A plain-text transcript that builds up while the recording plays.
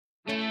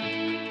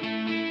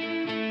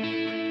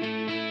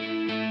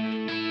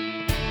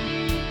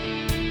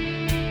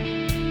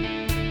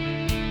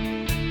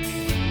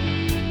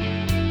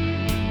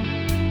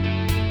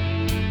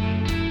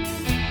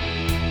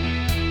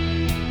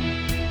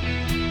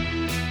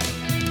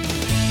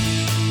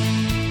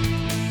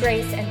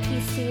Grace and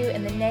peace to you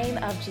in the name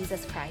of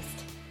Jesus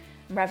Christ.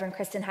 I'm Reverend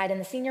Kristen Hayden,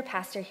 the senior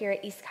pastor here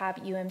at East Cobb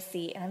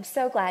UMC, and I'm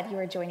so glad you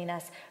are joining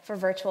us for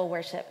virtual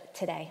worship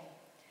today.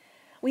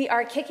 We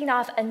are kicking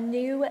off a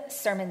new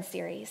sermon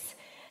series.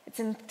 It's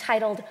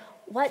entitled,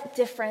 What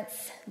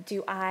Difference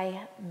Do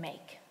I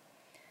Make?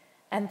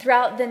 And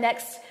throughout the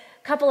next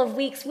couple of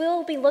weeks,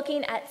 we'll be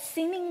looking at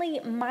seemingly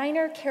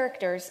minor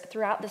characters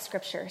throughout the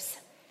scriptures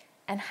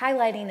and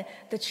highlighting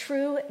the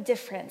true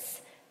difference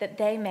that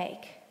they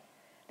make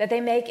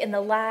in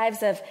the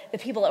lives of the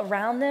people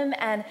around them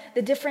and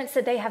the difference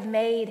that they have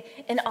made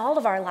in all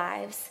of our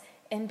lives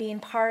in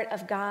being part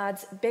of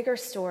God's bigger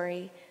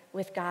story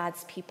with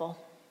God's people.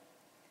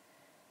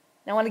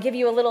 Now, I want to give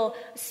you a little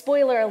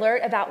spoiler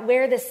alert about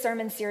where this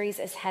sermon series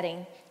is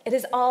heading. It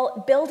is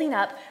all building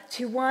up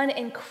to one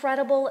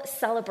incredible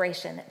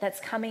celebration that's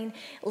coming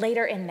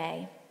later in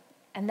May,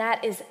 and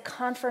that is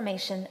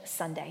Confirmation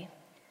Sunday,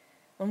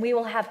 when we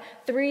will have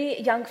 3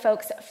 young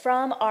folks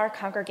from our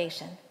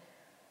congregation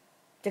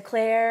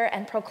declare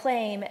and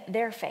proclaim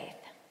their faith.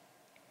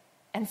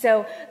 And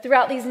so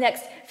throughout these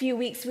next few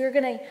weeks, we're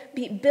going to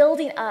be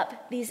building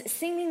up these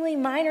seemingly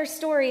minor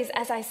stories,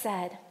 as I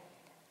said,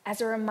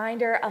 as a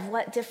reminder of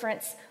what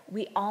difference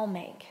we all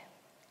make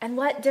and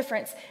what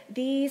difference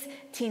these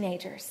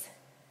teenagers,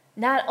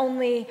 not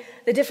only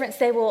the difference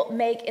they will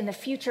make in the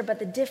future, but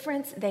the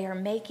difference they are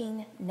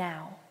making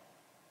now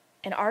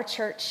in our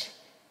church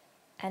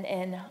and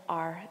in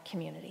our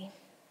community.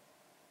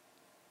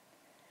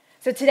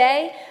 So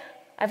today,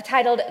 I've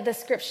titled the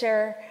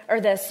scripture or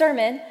the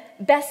sermon,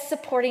 Best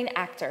Supporting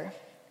Actor,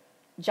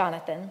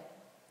 Jonathan.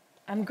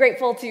 I'm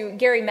grateful to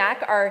Gary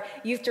Mack, our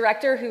youth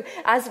director, who,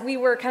 as we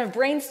were kind of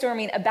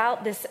brainstorming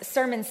about this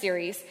sermon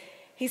series,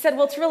 he said,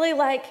 well, it's really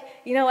like,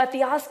 at the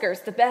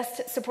Oscars, the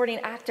best supporting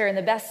actor and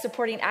the best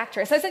supporting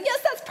actress. I said,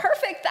 yes, that's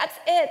perfect. That's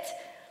it.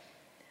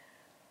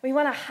 We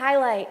want to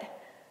highlight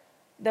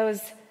those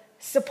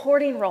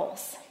supporting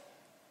roles,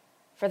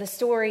 for the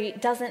story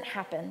doesn't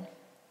happen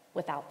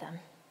without them.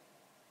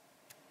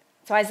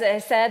 So as I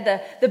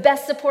said, the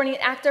best supporting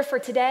actor for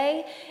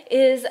today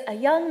is a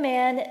young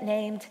man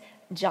named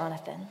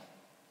Jonathan.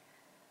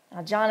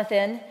 Now,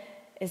 Jonathan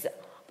is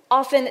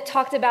often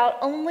talked about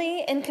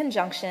only in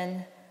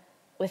conjunction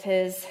with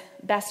his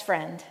best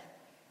friend,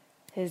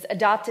 his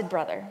adopted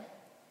brother,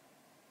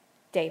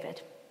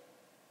 David.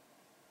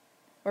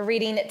 We're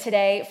reading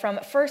today from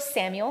 1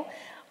 Samuel.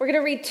 We're going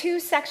to read 2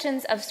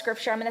 sections of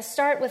scripture. I'm going to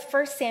start with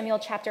 1 Samuel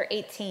chapter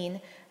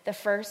 18, the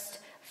first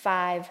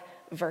 5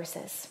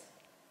 verses.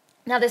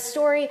 Now, this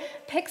story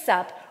picks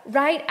up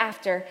right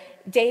after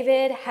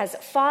David has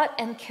fought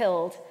and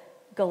killed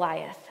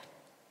Goliath,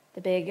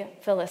 the big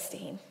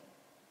Philistine.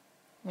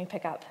 Let me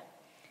pick up.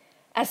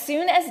 As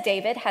soon as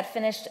David had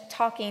finished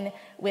talking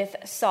with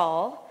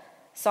Saul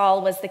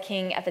was the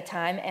king at the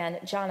time and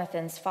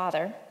Jonathan's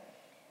father.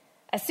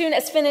 As soon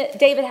as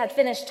David had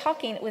finished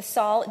talking with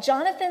Saul,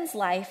 Jonathan's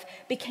life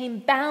became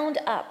bound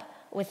up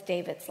with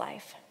David's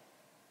life.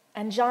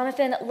 And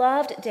Jonathan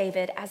loved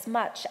David as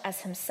much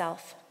as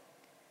himself.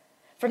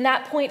 From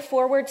that point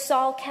forward,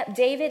 Saul kept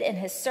David in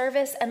his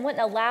service and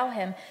wouldn't allow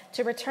him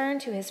to return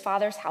to his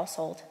father's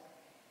household.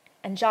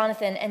 And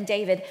Jonathan and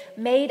David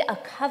made a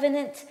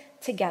covenant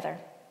together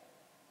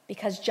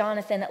because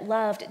Jonathan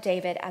loved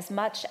David as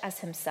much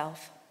as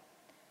himself.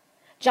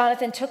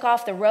 Jonathan took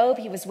off the robe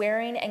he was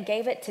wearing and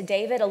gave it to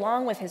David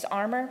along with his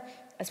armor,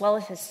 as well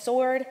as his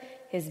sword,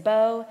 his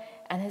bow,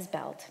 and his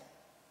belt.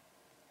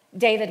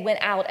 David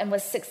went out and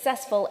was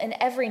successful in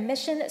every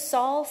mission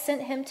Saul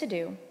sent him to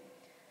do.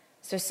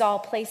 So Saul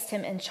placed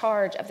him in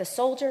charge of the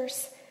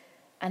soldiers,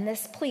 and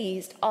this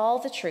pleased all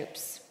the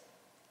troops,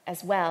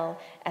 as well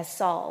as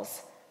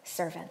Saul's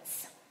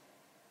servants.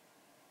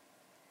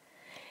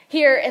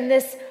 Here in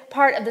this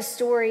part of the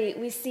story,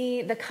 we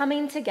see the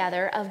coming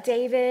together of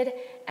David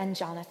and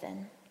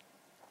Jonathan.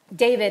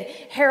 David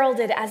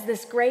heralded as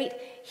this great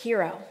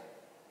hero,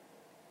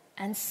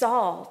 and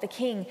Saul, the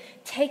king,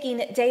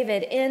 taking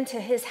David into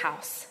his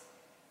house.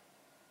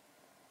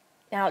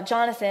 Now,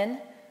 Jonathan,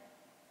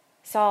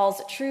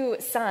 Saul's true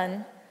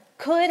son,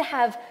 could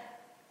have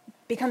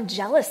become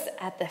jealous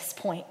at this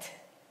point,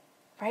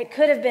 right?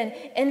 Could have been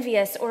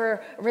envious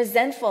or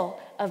resentful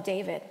of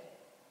David.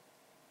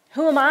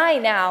 Who am I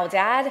now,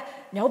 Dad?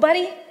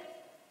 Nobody?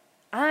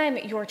 I'm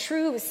your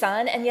true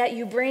son, and yet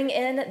you bring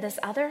in this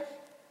other?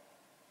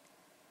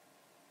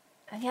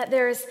 And yet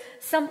there's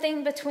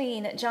something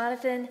between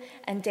Jonathan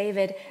and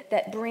David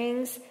that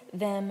brings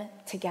them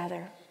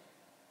together.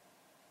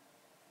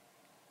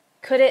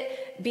 Could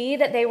it be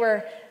that they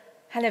were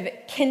kind of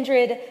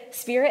kindred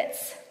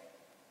spirits,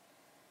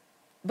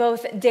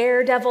 both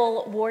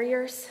daredevil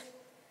warriors?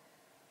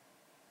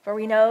 For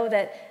we know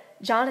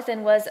that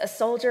Jonathan was a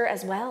soldier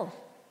as well.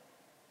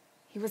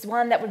 He was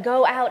one that would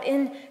go out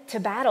into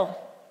battle.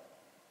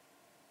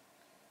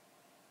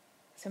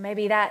 So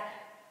maybe that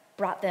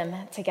brought them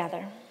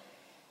together.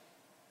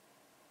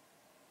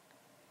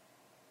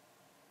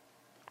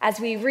 As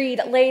we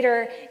read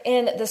later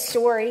in the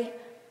story,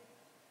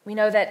 we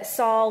know that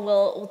Saul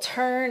will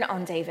turn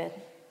on David.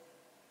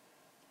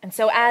 And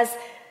so as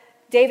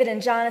David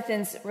and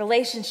Jonathan's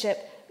relationship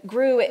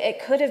grew,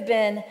 it could have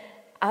been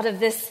out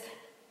of this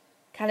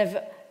kind of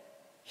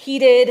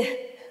heated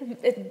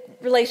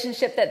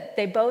relationship that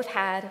they both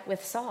had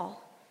with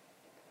Saul.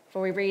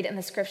 For we read in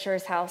the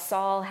scriptures how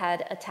Saul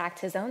had attacked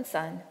his own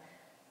son,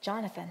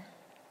 Jonathan.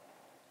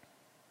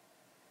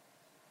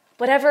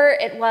 Whatever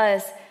it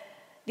was,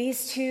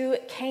 these two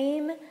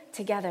came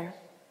together.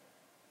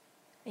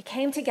 They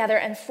came together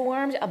and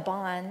formed a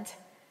bond.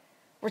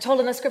 We're told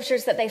in the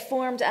scriptures that they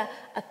formed a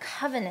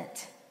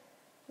covenant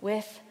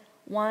with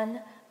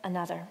one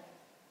another.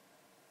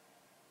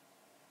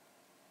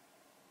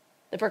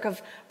 The book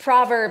of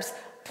Proverbs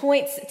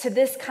points to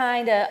this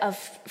kind of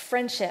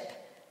friendship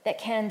that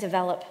can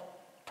develop.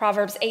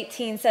 Proverbs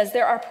 18 says,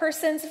 "There are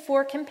persons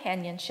for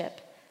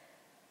companionship,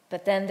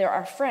 but then there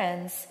are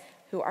friends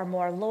who are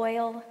more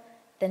loyal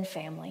than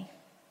family."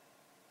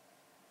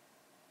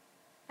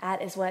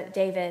 That is what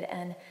David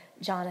and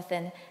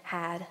Jonathan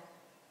had.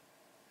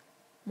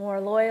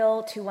 More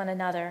loyal to one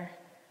another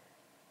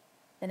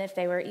than if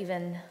they were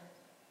even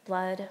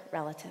blood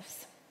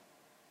relatives.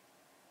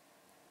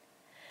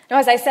 Now,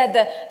 as I said,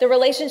 the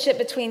relationship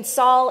between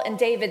Saul and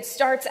David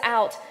starts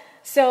out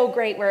so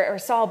great, where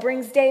Saul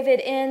brings David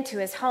into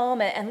his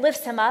home and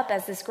lifts him up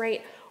as this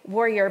great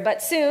warrior.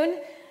 But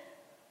soon,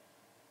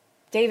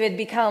 David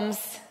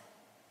becomes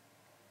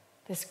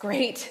this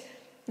great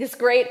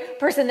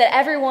person that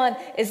everyone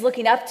is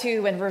looking up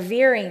to and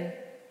revering.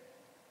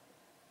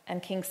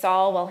 And King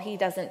Saul, well, he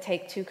doesn't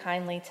take too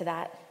kindly to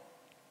that.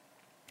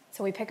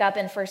 So we pick up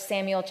in 1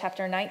 Samuel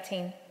chapter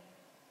 19.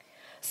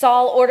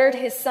 Saul ordered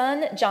his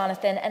son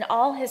Jonathan and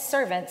all his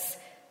servants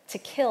to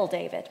kill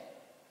David.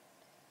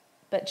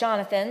 But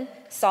Jonathan,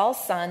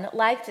 Saul's son,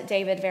 liked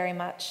David very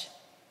much.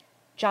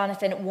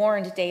 Jonathan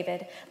warned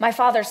David, "My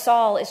father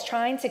Saul is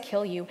trying to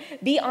kill you.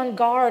 Be on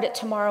guard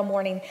tomorrow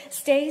morning.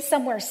 Stay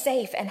somewhere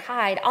safe and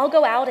hide. I'll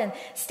go out and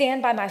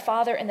stand by my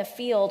father in the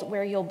field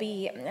where you'll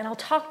be, and I'll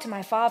talk to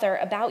my father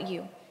about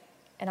you,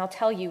 and I'll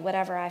tell you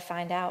whatever I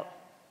find out."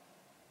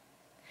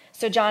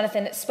 So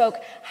Jonathan spoke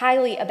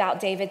highly about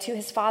David to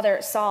his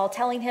father Saul,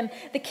 telling him,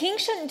 "The king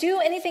shouldn't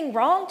do anything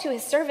wrong to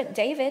his servant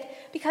David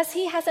because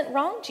he hasn't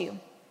wronged you.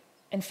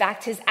 In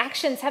fact, his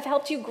actions have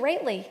helped you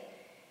greatly.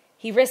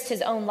 He risked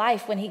his own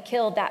life when he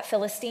killed that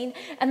Philistine,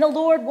 and the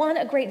Lord won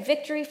a great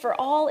victory for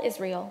all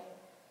Israel.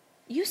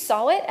 You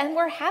saw it and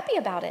were happy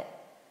about it.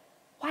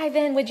 Why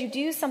then would you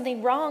do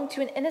something wrong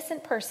to an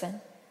innocent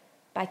person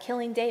by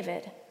killing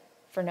David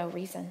for no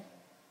reason?"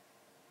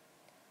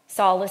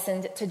 Saul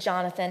listened to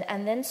Jonathan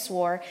and then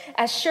swore,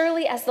 "As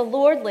surely as the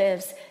Lord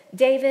lives,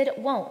 David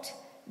won't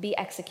be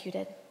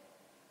executed."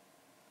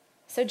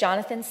 So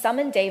Jonathan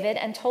summoned David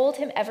and told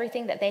him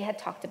everything that they had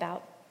talked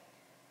about.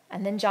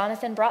 And then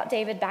Jonathan brought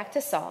David back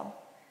to Saul,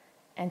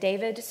 and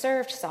David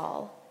served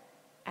Saul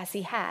as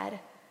he had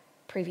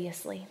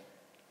previously.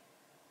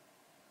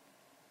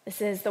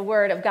 This is the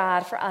word of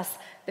God for us,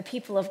 the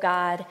people of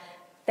God.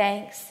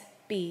 Thanks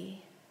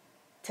be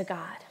to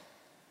God.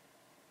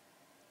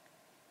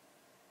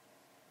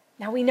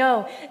 Now we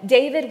know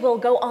David will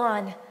go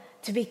on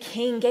to be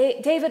king.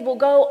 David will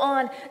go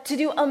on to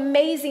do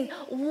amazing,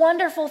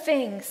 wonderful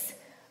things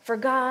for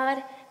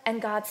God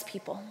and God's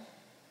people.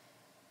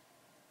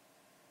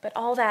 But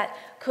all that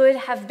could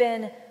have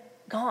been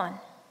gone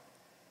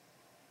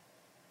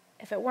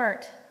if it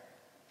weren't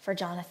for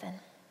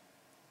Jonathan.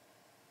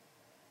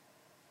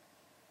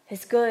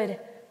 His good,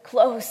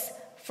 close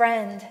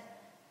friend,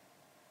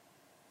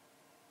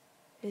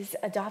 his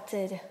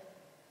adopted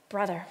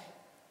brother.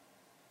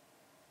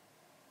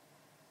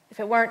 If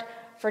it weren't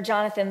for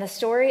Jonathan, the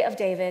story of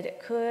David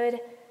could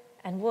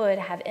and would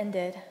have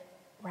ended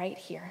right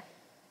here.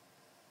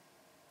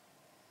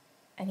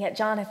 And yet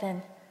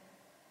Jonathan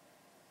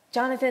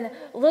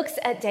looks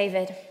at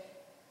David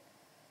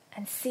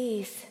and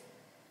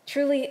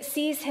truly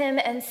sees him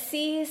and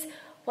sees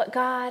what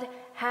God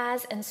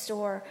has in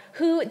store,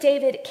 who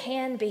David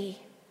can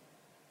be,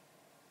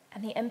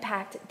 and the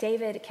impact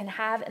David can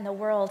have in the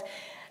world.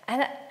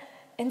 And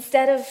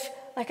instead of,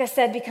 like I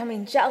said,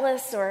 becoming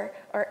jealous or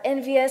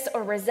envious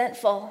or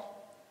resentful,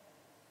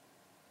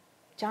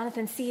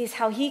 Jonathan sees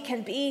how he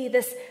can be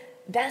this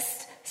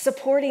best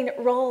supporting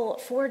role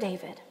for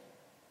David.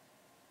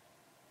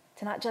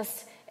 To not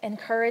just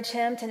encourage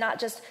him, to not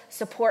just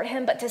support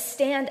him, but to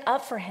stand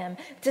up for him,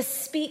 to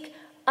speak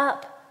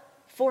up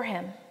for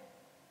him.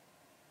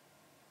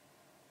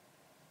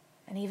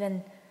 And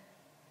even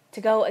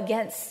to go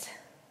against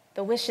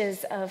the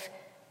wishes of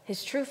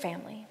his true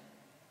family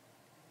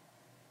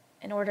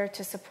in order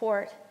to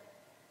support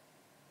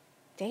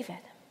David.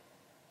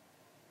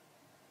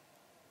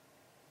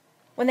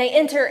 When they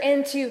enter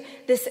into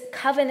this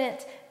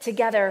covenant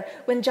together,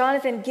 when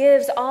Jonathan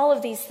gives all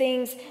of these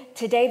things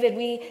to David,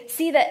 we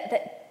see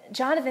that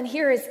Jonathan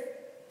here is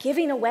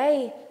giving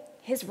away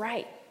his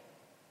right.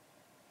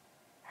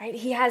 Right?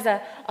 He has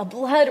a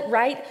blood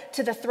right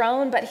to the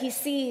throne, but he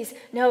sees,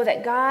 no,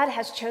 that God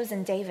has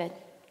chosen David.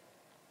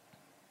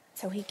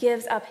 So he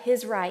gives up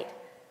his right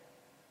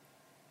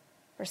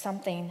for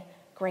something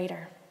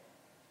greater.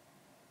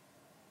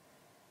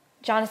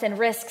 Jonathan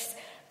risks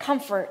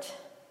comfort,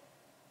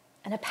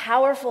 and a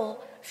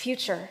powerful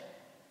future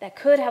that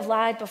could have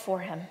lied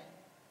before him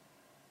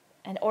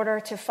in order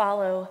to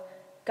follow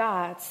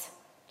God's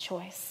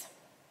choice.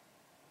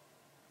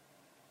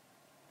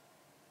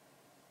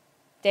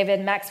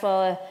 David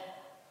Maxwell,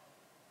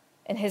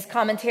 in his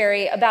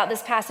commentary about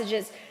this passage,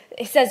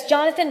 he says,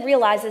 Jonathan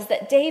realizes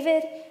that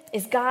David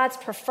is God's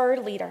preferred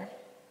leader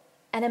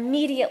and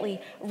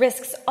immediately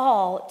risks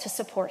all to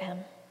support him.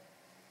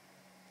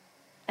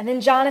 And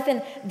then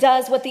Jonathan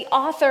does what the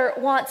author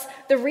wants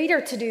the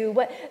reader to do,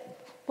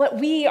 what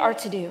we are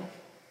to do,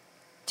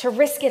 to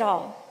risk it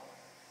all,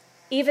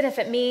 even if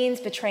it means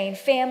betraying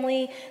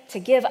family, to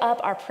give up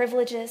our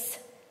privileges,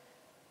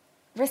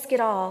 risk it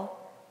all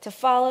to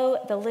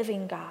follow the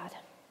living God.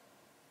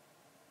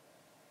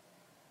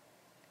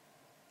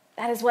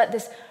 That is what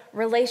this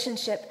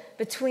relationship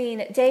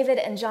between David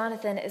and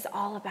Jonathan is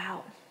all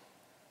about.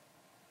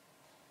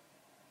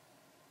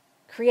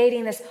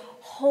 Creating this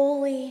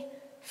holy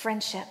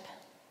friendship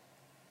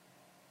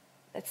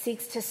that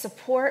seeks to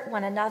support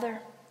one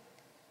another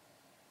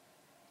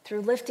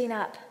through lifting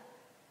up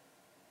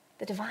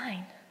the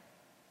divine,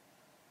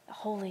 the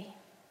holy.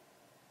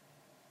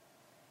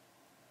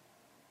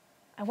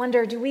 I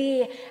wonder, do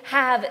we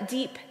have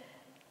deep,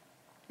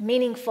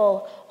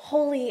 meaningful,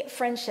 holy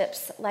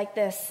friendships like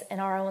this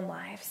in our own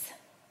lives?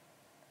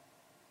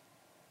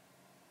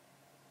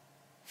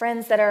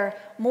 Friends that are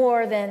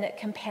more than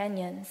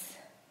companions,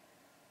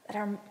 that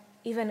are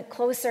even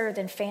closer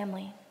than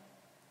family,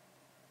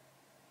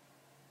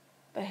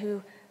 but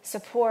who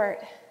support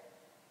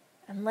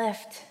and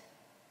lift,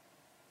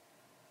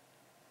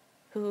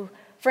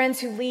 friends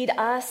who lead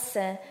us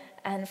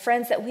and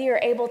friends that we are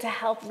able to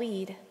help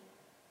lead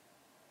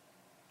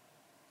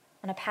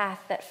on a path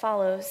that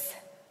follows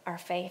our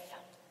faith.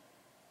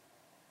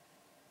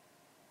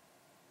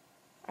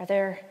 Are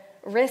there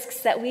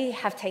risks that we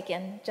have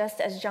taken, just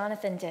as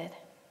Jonathan did,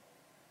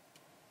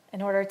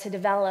 in order to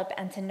develop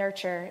and to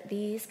nurture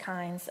these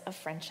kinds of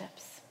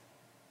friendships?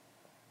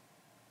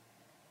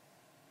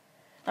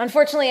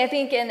 Unfortunately, I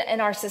think in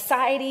our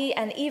society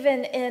and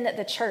even in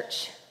the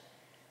church,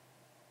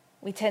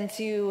 we tend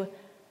to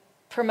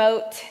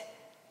promote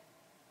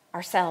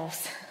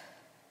ourselves.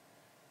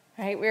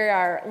 Right? We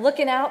are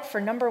looking out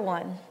for number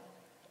one.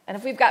 And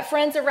if we've got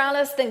friends around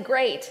us, then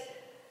great.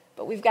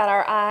 But we've got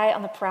our eye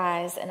on the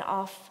prize, and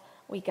off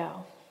we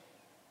go.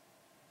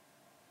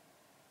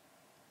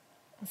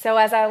 So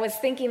as I was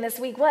thinking this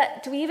week,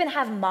 do we even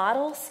have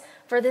models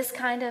for this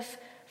kind of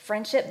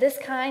friendship, this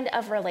kind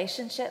of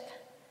relationship?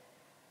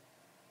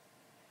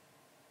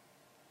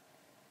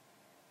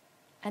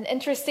 And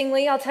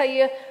interestingly, I'll tell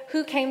you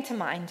who came to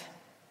mind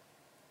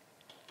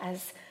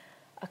as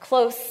a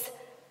close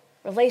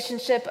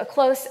relationship, a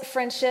close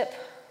friendship,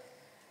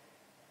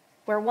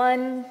 where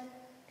one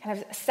kind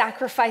of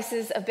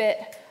sacrifices a bit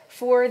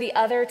for the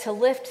other to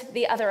lift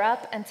the other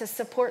up and to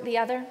support the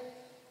other.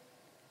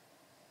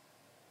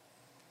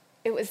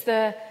 It was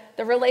the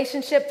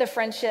relationship, the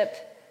friendship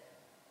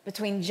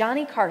between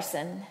Johnny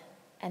Carson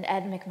and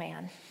Ed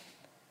McMahon.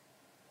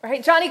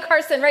 Right? Johnny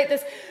Carson, right?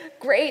 This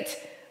great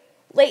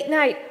late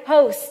night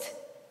host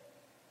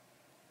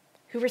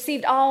who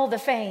received all the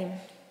fame.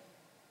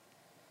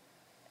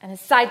 And his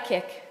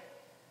sidekick,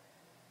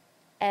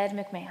 Ed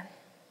McMahon.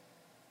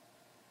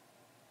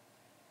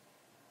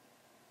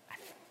 I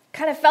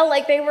kind of felt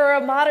like they were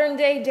a modern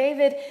day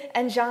David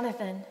and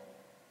Jonathan.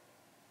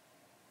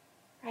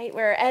 Right?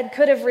 Where Ed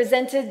could have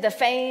resented the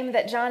fame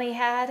that Johnny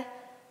had,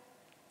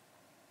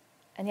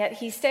 and yet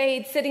he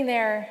stayed sitting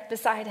there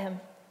beside him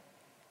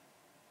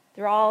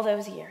through all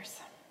those years.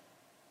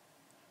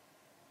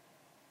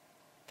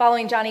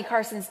 Following Johnny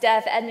Carson's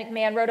death, Ed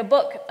McMahon wrote a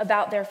book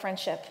about their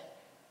friendship.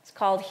 It's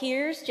called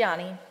Here's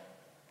Johnny.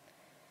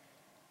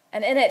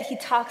 And in it, he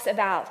talks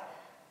about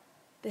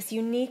this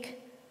unique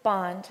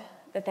bond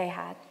that they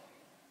had.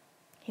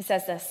 He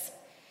says this: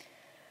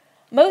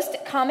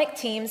 most comic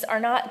teams are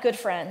not good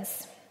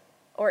friends,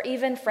 or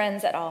even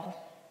friends at all.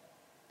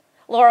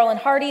 Laurel and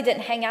Hardy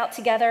didn't hang out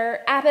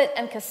together. Abbott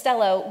and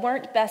Costello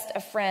weren't best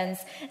of friends.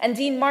 And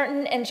Dean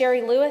Martin and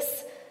Jerry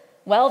Lewis,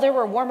 well, there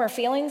were warmer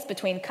feelings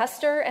between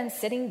Custer and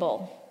Sitting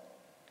Bull.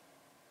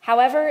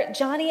 However,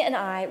 Johnny and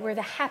I were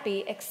the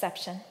happy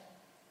exception.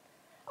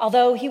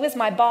 Although he was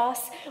my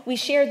boss, we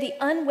shared the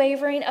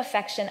unwavering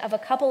affection of a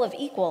couple of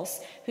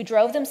equals who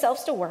drove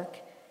themselves to work,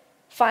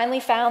 finally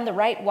found the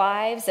right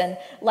wives, and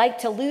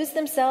liked to lose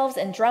themselves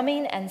in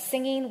drumming and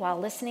singing while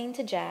listening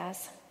to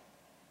jazz.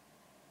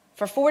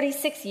 For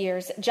 46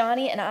 years,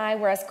 Johnny and I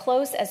were as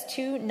close as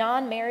two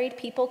non-married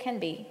people can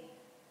be.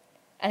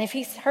 And if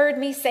he heard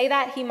me say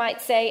that, he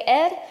might say,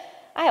 Ed,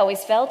 I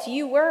always felt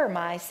you were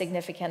my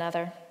significant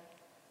other.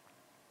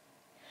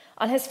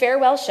 On his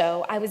farewell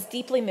show, I was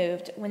deeply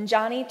moved when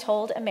Johnny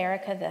told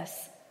America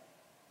this: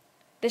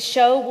 this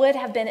show would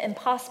have been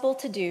impossible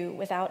to do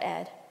without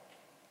Ed.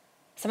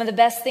 Some of the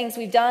best things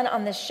we've done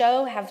on this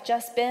show have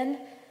just been,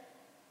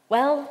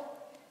 well,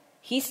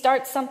 he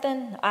starts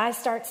something, I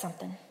start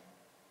something.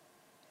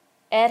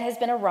 Ed has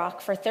been a rock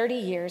for 30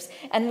 years,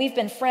 and we've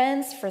been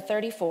friends for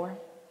 34.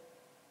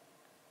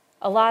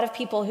 A lot of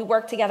people who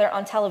work together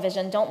on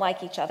television don't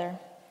like each other.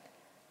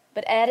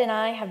 But Ed and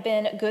I have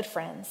been good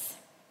friends,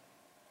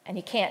 and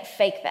you can't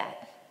fake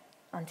that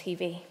on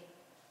TV.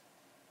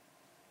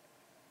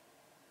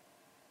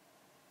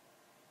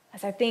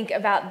 As I think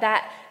about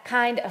that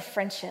kind of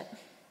friendship,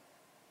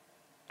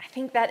 I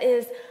think that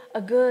is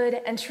a good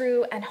and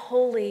true and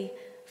holy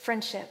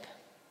friendship,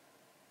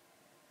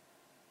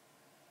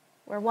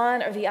 where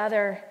one or the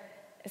other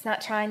is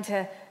not trying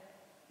to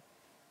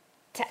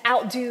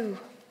outdo,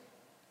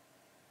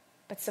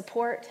 but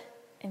support,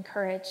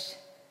 encourage,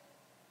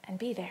 and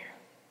be there.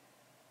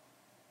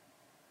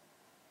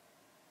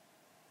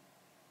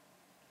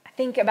 I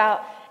think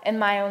about in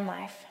my own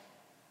life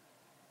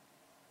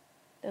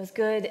those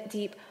good,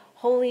 deep,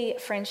 holy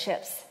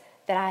friendships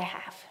that I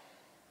have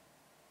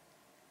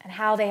and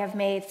how they have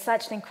made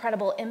such an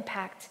incredible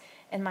impact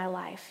in my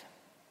life.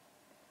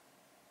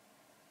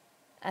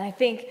 And I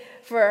think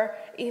for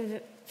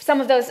some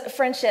of those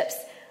friendships,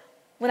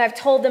 when I've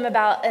told them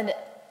about an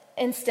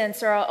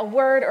instance or a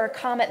word or a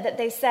comment that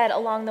they said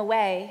along the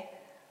way,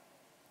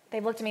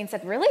 they've looked at me and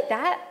said, "Really?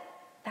 That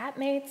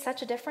made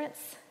such a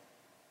difference?"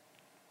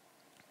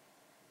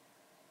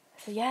 I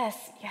said,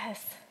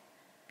 yes.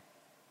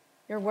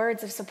 Your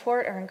words of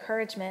support or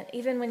encouragement,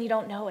 even when you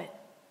don't know it,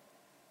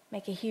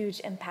 make a huge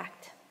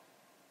impact.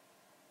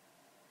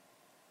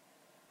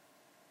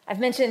 I've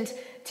mentioned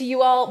to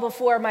you all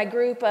before my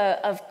group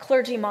of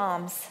clergy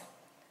moms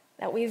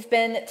that we've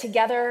been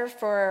together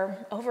for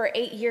over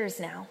 8 years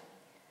now,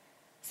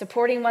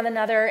 supporting one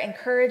another,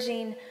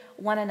 encouraging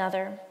one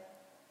another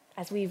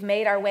as we've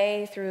made our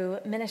way through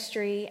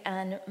ministry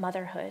and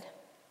motherhood.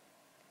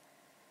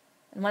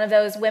 And one of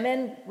those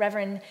women,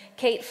 Reverend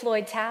Kate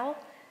Floyd Tao,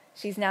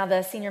 she's now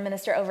the senior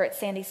minister over at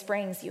Sandy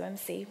Springs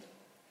UMC.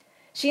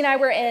 She and I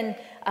were in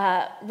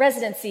a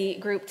residency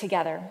group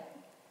together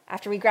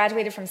after we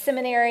graduated from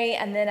seminary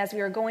and then as we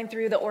were going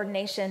through the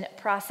ordination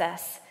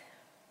process.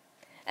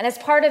 And as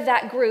part of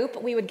that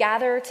group, we would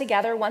gather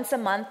together once a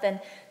month, and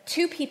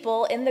 2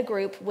 people in the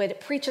group would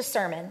preach a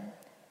sermon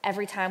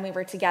every time we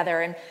were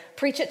together and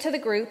preach it to the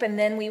group, and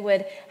then we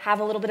would have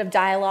a little bit of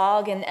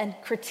dialogue and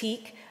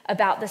critique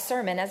about the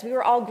sermon as we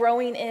were all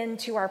growing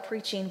into our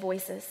preaching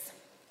voices.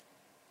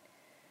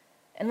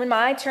 And when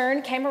my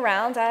turn came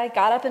around, I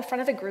got up in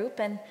front of the group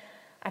and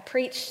I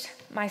preached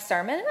my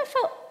sermon, and I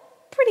felt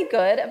pretty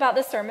good about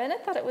the sermon. I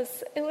thought it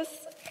was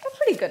a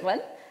pretty good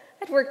one.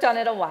 I'd worked on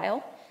it a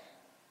while.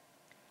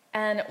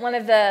 And one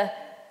of the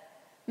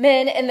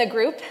men in the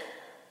group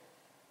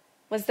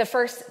was the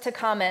first to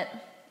comment,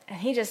 and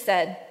he just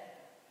said,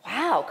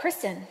 "Wow,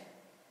 Kristen,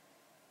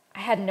 I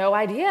had no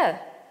idea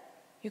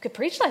you could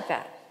preach like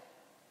that."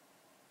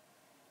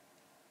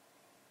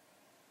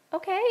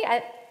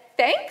 Okay,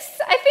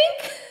 thanks, I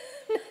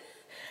think.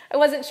 I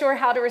wasn't sure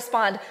how to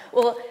respond.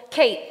 Well,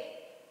 Kate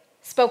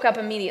spoke up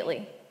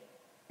immediately,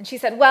 and she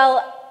said,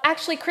 "Well,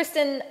 actually,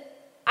 Kristen,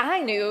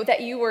 I knew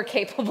that you were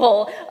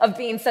capable of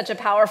being such a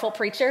powerful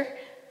preacher.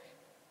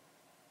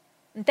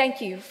 And thank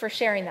you for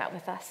sharing that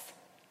with us."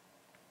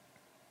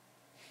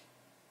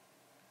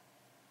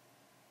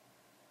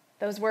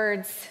 Those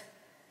words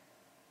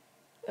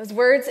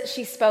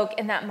she spoke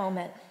in that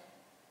moment.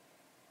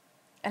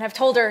 And I've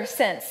told her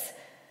since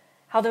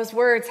how those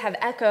words have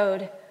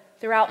echoed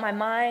throughout my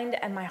mind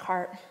and my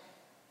heart.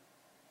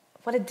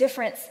 What a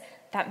difference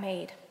that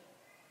made.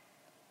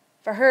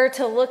 For her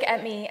to look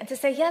at me and to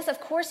say, "Yes,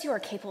 of course you are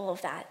capable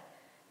of that.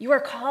 You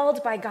are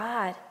called by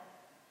God.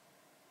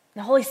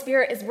 The Holy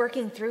Spirit is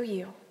working through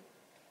you.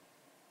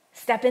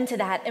 Step into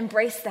that,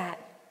 embrace that,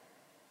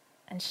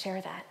 and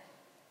share that."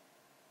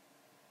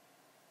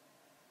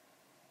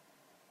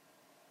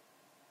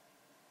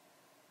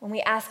 When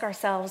we ask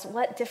ourselves,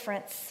 what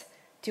difference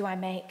do I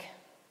make?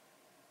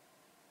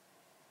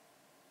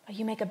 Well,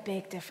 you make a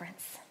big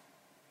difference.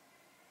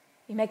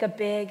 You make a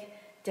big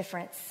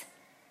difference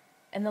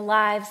in the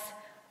lives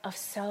of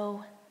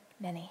so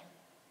many.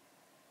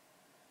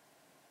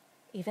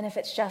 Even if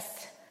it's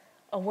just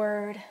a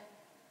word,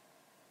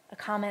 a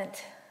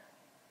comment,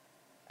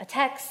 a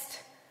text,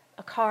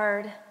 a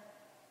card,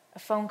 a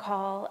phone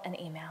call, an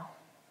email.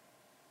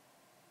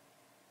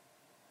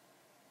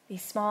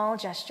 These small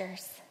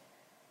gestures,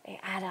 they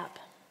add up.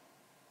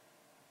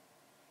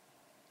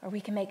 Or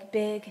we can make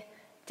big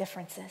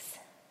differences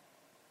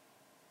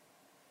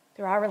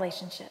through our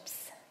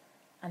relationships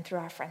and through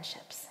our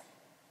friendships.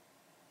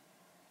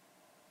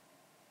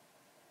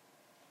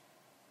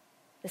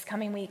 This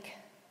coming week,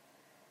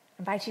 I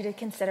invite you to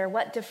consider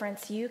what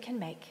difference you can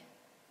make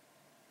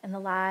in the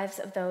lives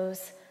of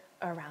those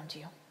around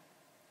you.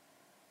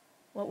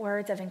 What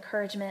words of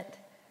encouragement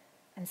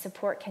and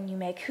support can you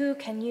make? Who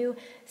can you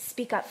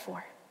speak up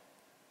for?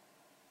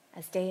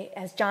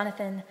 As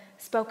Jonathan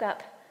spoke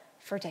up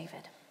for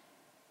David.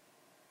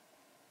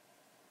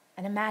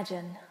 And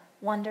imagine,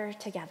 wonder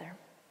together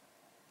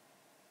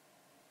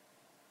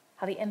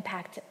how the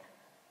impact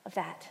of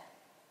that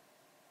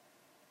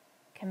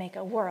can make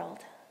a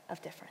world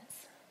of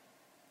difference.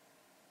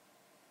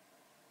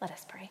 Let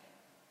us pray.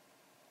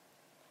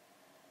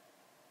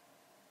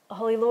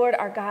 Holy Lord,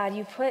 our God,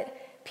 you put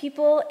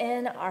people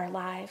in our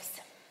lives,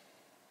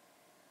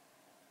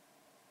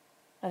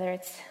 whether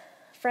it's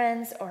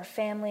friends or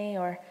family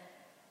or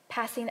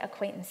passing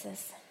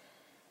acquaintances.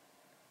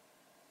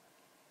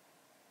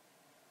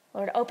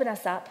 Lord, open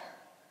us up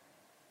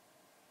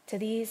to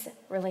these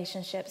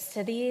relationships,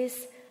 to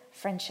these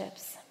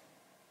friendships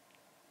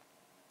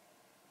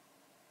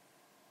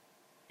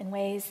in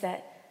ways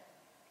that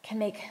can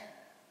make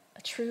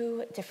a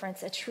true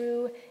difference, a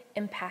true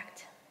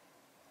impact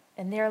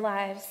in their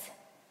lives,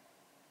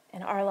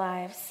 in our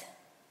lives,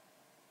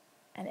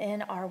 and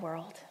in our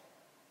world.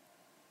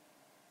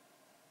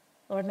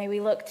 Lord, may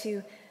we look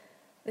to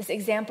this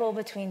example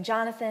between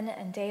Jonathan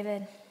and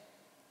David,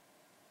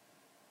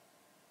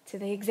 to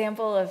the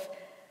example of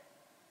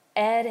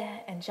Ed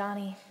and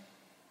Johnny,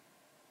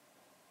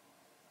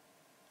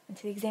 and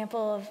to the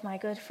example of my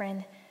good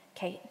friend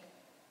Kate,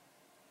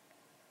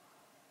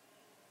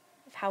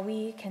 of how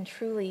we can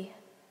truly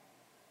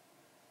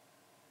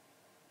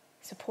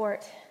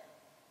support,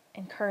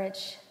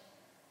 encourage,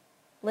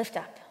 lift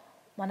up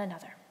one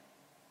another,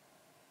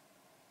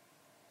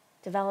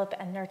 develop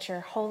and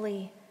nurture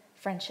holy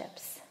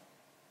friendships,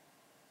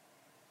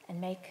 and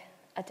make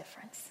a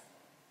difference.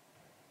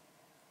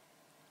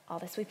 All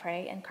this we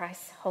pray in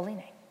Christ's holy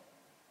name.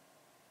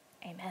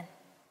 Amen.